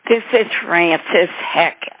This is Frances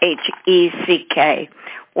Heck, Heck.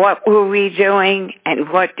 What were we doing and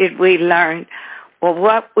what did we learn? Well,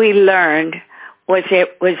 what we learned was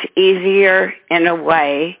it was easier in a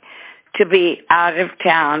way to be out of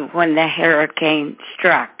town when the hurricane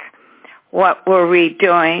struck. What were we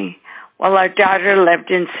doing? Well, our daughter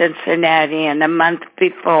lived in Cincinnati, and a month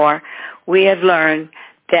before, we had learned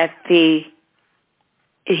that he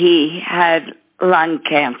had lung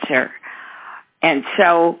cancer. And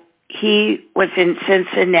so he was in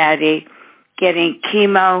Cincinnati getting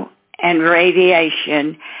chemo and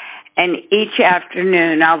radiation. And each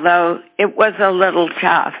afternoon, although it was a little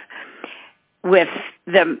tough with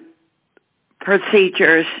the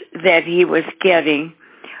procedures that he was getting,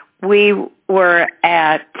 we were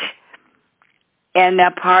at an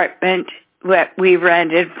apartment that we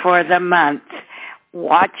rented for the month,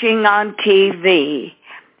 watching on TV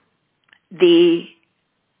the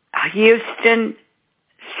Houston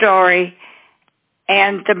story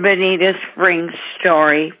and the Bonita Springs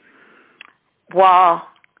story while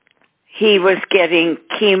he was getting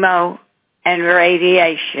chemo and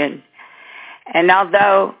radiation. And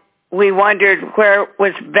although we wondered where it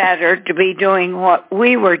was better to be doing what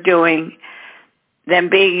we were doing than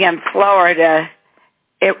being in Florida,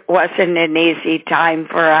 it wasn't an easy time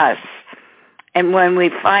for us. And when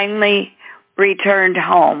we finally returned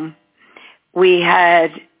home, we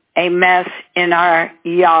had a mess in our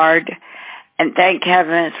yard, and thank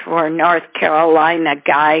heavens for North Carolina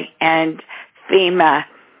guy and FEMA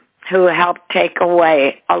who helped take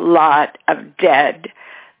away a lot of dead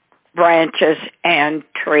branches and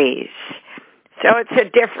trees. So it's a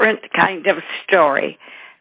different kind of story.